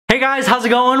Hey guys, how's it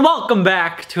going? Welcome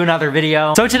back to another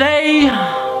video. So today,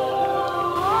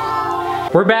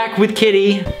 we're back with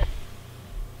Kitty.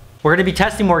 We're gonna be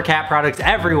testing more cat products,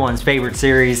 everyone's favorite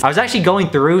series. I was actually going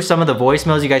through some of the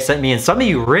voicemails you guys sent me and some of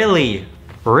you really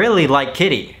like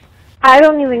Kitty. I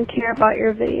don't even care about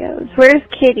your videos. Where's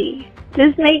Kitty?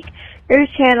 Just make your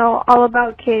channel all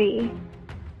about Kitty.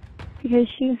 Because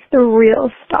she's the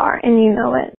real star and you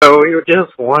know it. So we were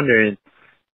just wondering,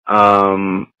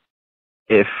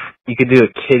 if you could do a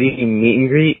Kitty meet and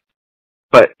greet,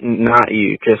 but not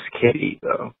you, just Kitty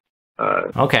though.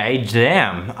 Okay,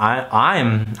 damn.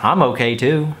 I'm okay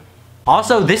too.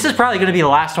 Also, this is probably gonna be the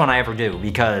last one I ever do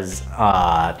because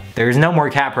there's no more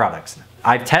cat products.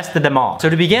 I've tested them all. So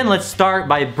to begin, let's start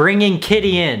by bringing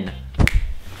Kitty in.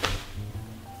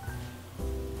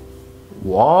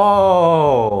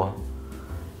 Whoa.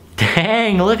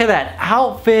 Dang, look at that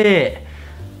outfit.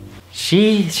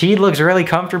 She looks really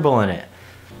comfortable in it.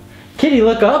 Kitty,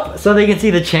 look up so they can see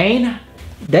the chain.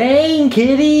 Dang,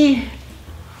 Kitty.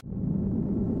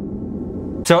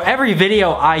 So every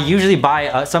video, I usually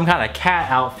buy some kind of cat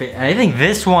outfit. And I think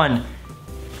this one,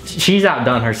 she's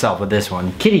outdone herself with this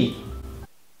one. Kitty.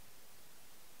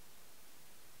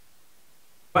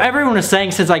 Everyone was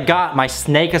saying since I got my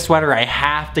snake sweater, I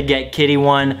have to get Kitty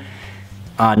one.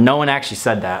 No one actually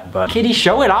said that, but Kitty,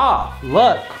 show it off.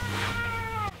 Look.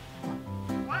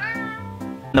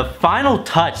 The final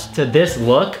touch to this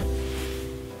look.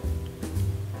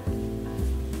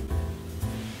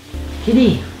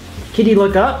 Kitty,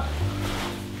 look up.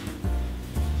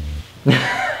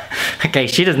 Okay,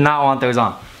 she does not want those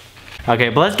on. Okay,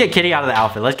 but let's get Kitty out of the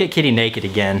outfit. Let's get Kitty naked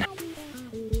again.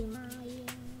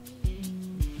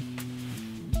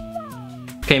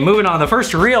 Okay, moving on. The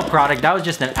first real product, that was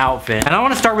just an outfit. And I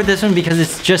want to start with this one because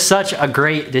it's just such a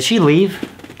great, did she leave?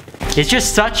 It's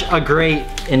just such a great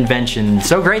invention.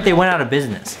 So great they went out of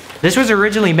business. This was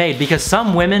originally made because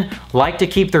some women like to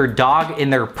keep their dog in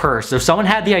their purse. So someone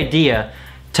had the idea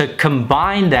to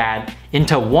combine that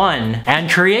into one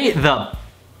and create the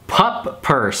pup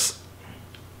purse.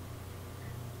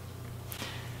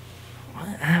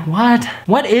 What?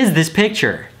 What is this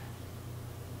picture?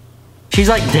 She's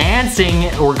like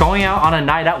dancing or going out on a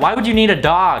night out. Why would you need a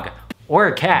dog or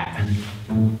a cat?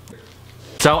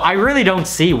 So I really don't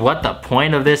see what the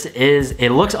point of this is. It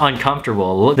looks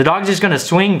uncomfortable. The dog's just gonna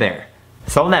swing there.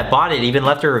 Someone that bought it even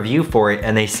left a review for it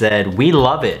and they said, "We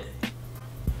love it."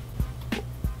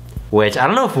 Which, I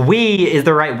don't know if "we" is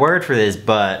the right word for this,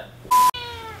 but.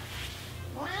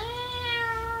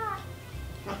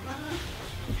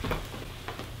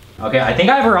 Okay, I think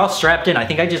I have her all strapped in. I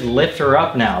think I just lift her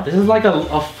up now. This is like a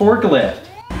forklift.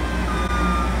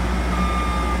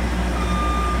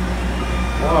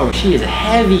 Oh, she is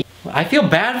heavy. I feel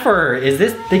bad for her. This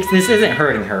isn't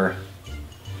hurting her.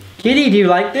 Kitty, do you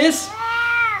like this?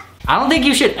 I don't think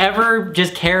you should ever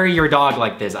just carry your dog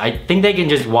like this. I think they can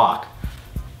just walk.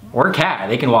 Or cat,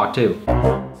 they can walk too.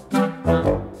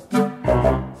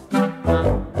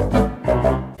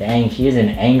 Dang, she is an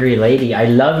angry lady. I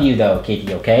love you though,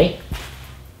 Kitty, okay?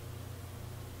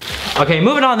 Okay,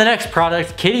 moving on to the next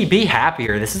product. Kitty, be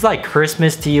happier. This is like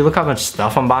Christmas to you. Look how much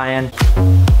stuff I'm buying.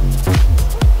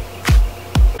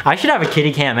 I should have a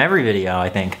kitty cam every video, I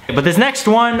think. But this next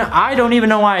one, I don't even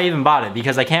know why I even bought it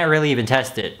because I can't really even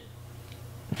test it.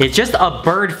 It's just a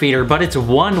bird feeder, but it's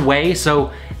one way, so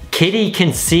Kitty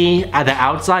can see at the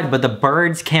outside, but the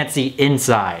birds can't see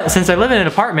inside. Since I live in an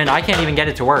apartment, I can't even get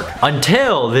it to work.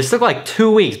 Until, this took like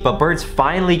 2 weeks, but birds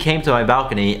finally came to my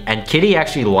balcony and Kitty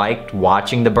actually liked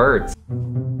watching the birds.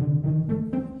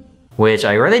 Which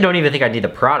I really don't even think I need the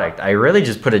product. I really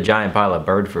just put a giant pile of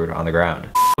bird food on the ground.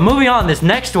 Moving on, this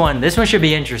next one, this one should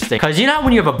be interesting. Cause you know how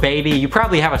when you have a baby, you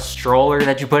probably have a stroller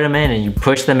that you put them in and you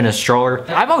push them in a stroller.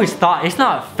 I've always thought it's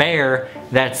not fair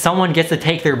that someone gets to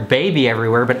take their baby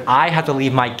everywhere, but I have to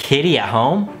leave my kitty at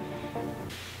home.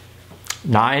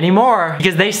 Not anymore,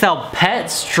 because they sell pet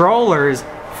strollers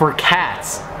for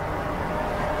cats.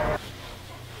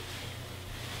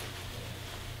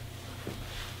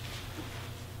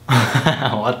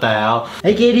 What the hell?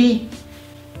 Hey kitty.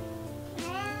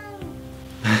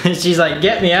 She's like,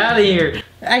 get me out of here.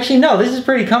 Actually, no, this is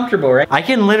pretty comfortable, right? I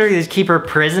can literally just keep her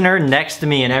prisoner next to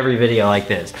me in every video like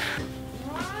this.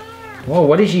 Whoa,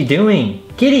 what is she doing?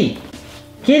 Kitty,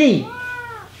 Kitty.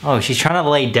 Oh, she's trying to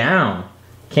lay down.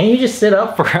 Can't you just sit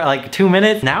up for like 2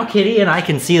 minutes? Now Kitty and I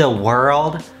can see the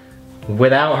world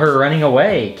without her running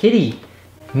away. Kitty,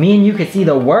 me and you can see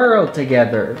the world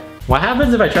together. What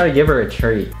happens if I try to give her a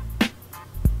treat?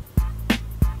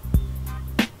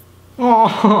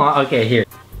 Oh, okay, here.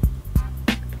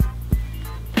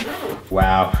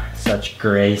 Wow, Such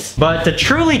grace. But to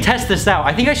truly test this out,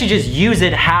 I think I should just use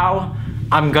it how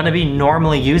I'm gonna be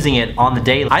normally using it on the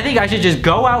daily. I think I should just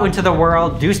go out into the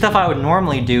world, do stuff I would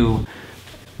normally do,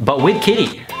 but with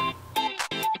Kitty.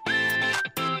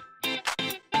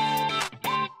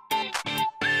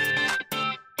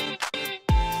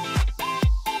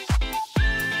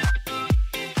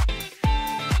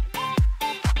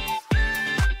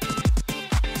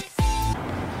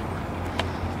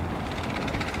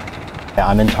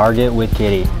 I'm in Target with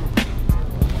Kitty.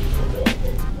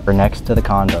 We're next to the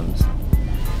condoms.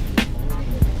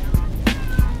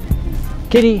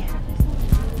 Kitty!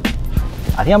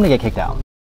 I think I'm gonna get kicked out.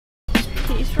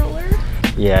 Kitty stroller?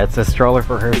 Yeah, it's a stroller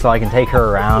for her so I can take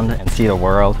her around and see the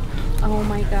world. Oh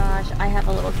my gosh, I have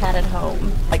a little cat at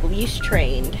home, like leash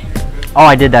trained. Oh,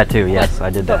 I did that too. Yes, I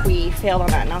did that. But we failed on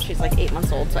that. Now she's like 8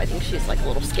 months old, so I think she's like a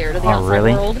little scared of the outside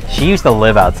really? world. She used to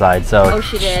live outside, so oh,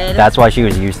 she did. That's why she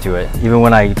was used to it. Even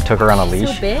when I took her on a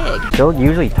leash. So big. She'll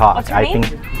usually talk. What's her I name?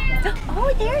 think.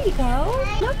 Oh, there you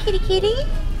go. No, kitty, kitty.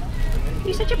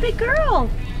 You're such a big girl.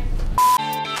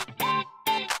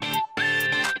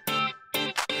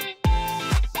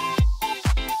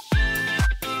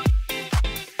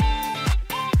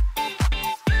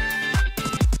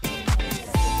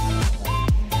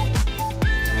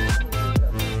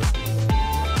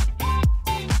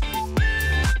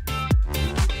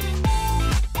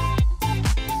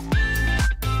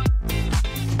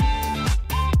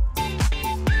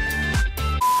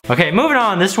 Okay, moving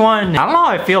on. This one, I don't know how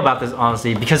I feel about this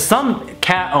honestly, because some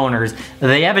cat owners,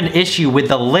 they have an issue with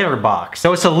the litter box.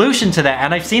 So a solution to that,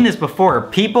 and I've seen this before,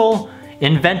 people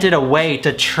invented a way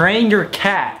to train your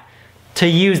cat to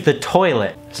use the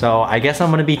toilet. So I guess I'm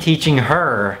gonna be teaching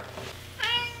her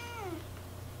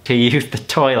to use the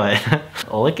toilet.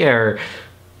 Look at her.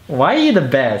 Why are you the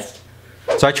best?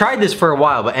 So I tried this for a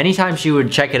while, but anytime she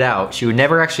would check it out, she would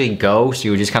never actually go, she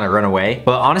would just kind of run away.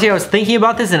 But honestly, I was thinking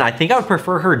about this and I think I would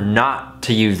prefer her not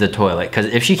to use the toilet, because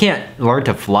if she can't learn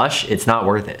to flush, it's not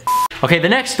worth it. Okay, the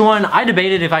next one, I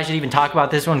debated if I should even talk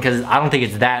about this one because I don't think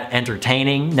it's that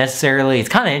entertaining necessarily. It's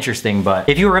kind of interesting, but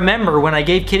if you remember when I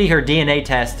gave Kitty her DNA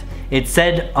test, it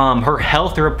said her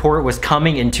health report was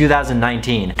coming in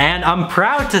 2019. And I'm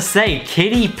proud to say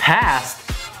Kitty passed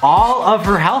all of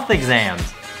her health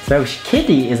exams. So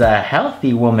Kitty is a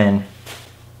healthy woman.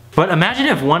 But imagine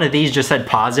if one of these just said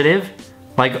positive.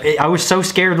 Like, I was so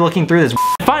scared looking through this.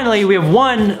 Finally, we have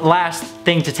one last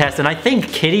thing to test, and I think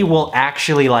Kitty will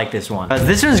actually like this one.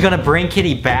 This one's gonna bring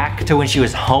Kitty back to when she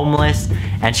was homeless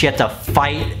and she had to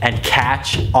fight and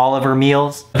catch all of her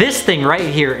meals. This thing right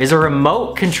here is a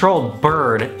remote controlled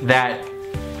bird that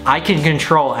I can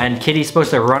control, and Kitty's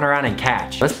supposed to run around and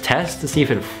catch. Let's test to see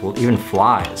if it even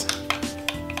flies.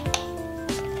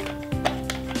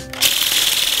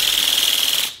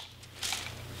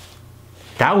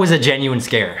 That was a genuine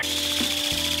scare.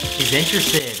 She's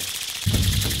interested.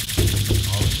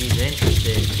 Oh, she's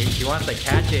interested. She wants to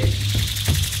catch it.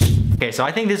 Okay, so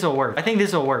I think this will work. I think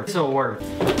this will work. This will work.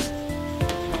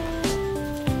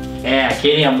 Yeah,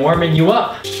 Kitty, I'm warming you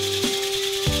up.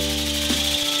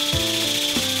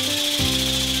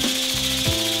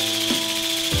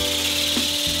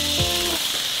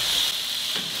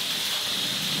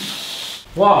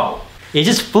 Whoa. It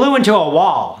just flew into a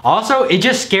wall. Also, it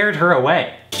just scared her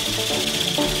away.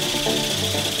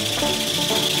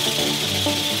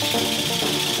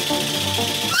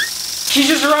 She's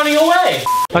just running away.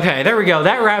 Okay, there we go.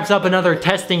 That wraps up another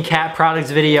testing cat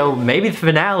products video, maybe the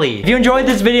finale. If you enjoyed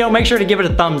this video, make sure to give it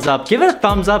a thumbs up. Give it a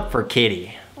thumbs up for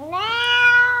Kitty.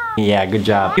 Yeah, good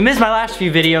job. If you missed my last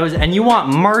few videos and you want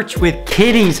merch with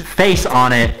Kitty's face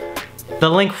on it, the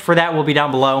link for that will be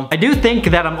down below. I do think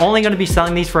that I'm only gonna be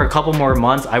selling these for a couple more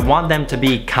months. I want them to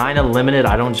be kind of limited.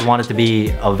 I don't just want it to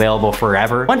be available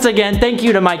forever. Once again, thank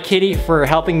you to my kitty for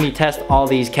helping me test all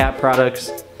these cat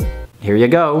products. Here you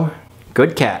go.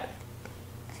 Good cat.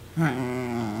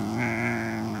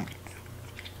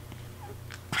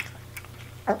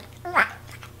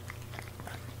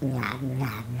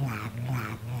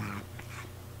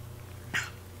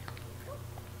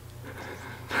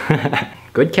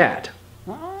 Good cat.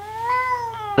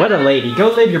 What a lady. Go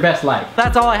live your best life.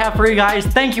 That's all I have for you guys.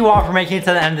 Thank you all for making it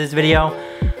to the end of this video.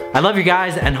 I love you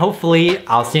guys, and hopefully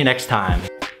I'll see you next time.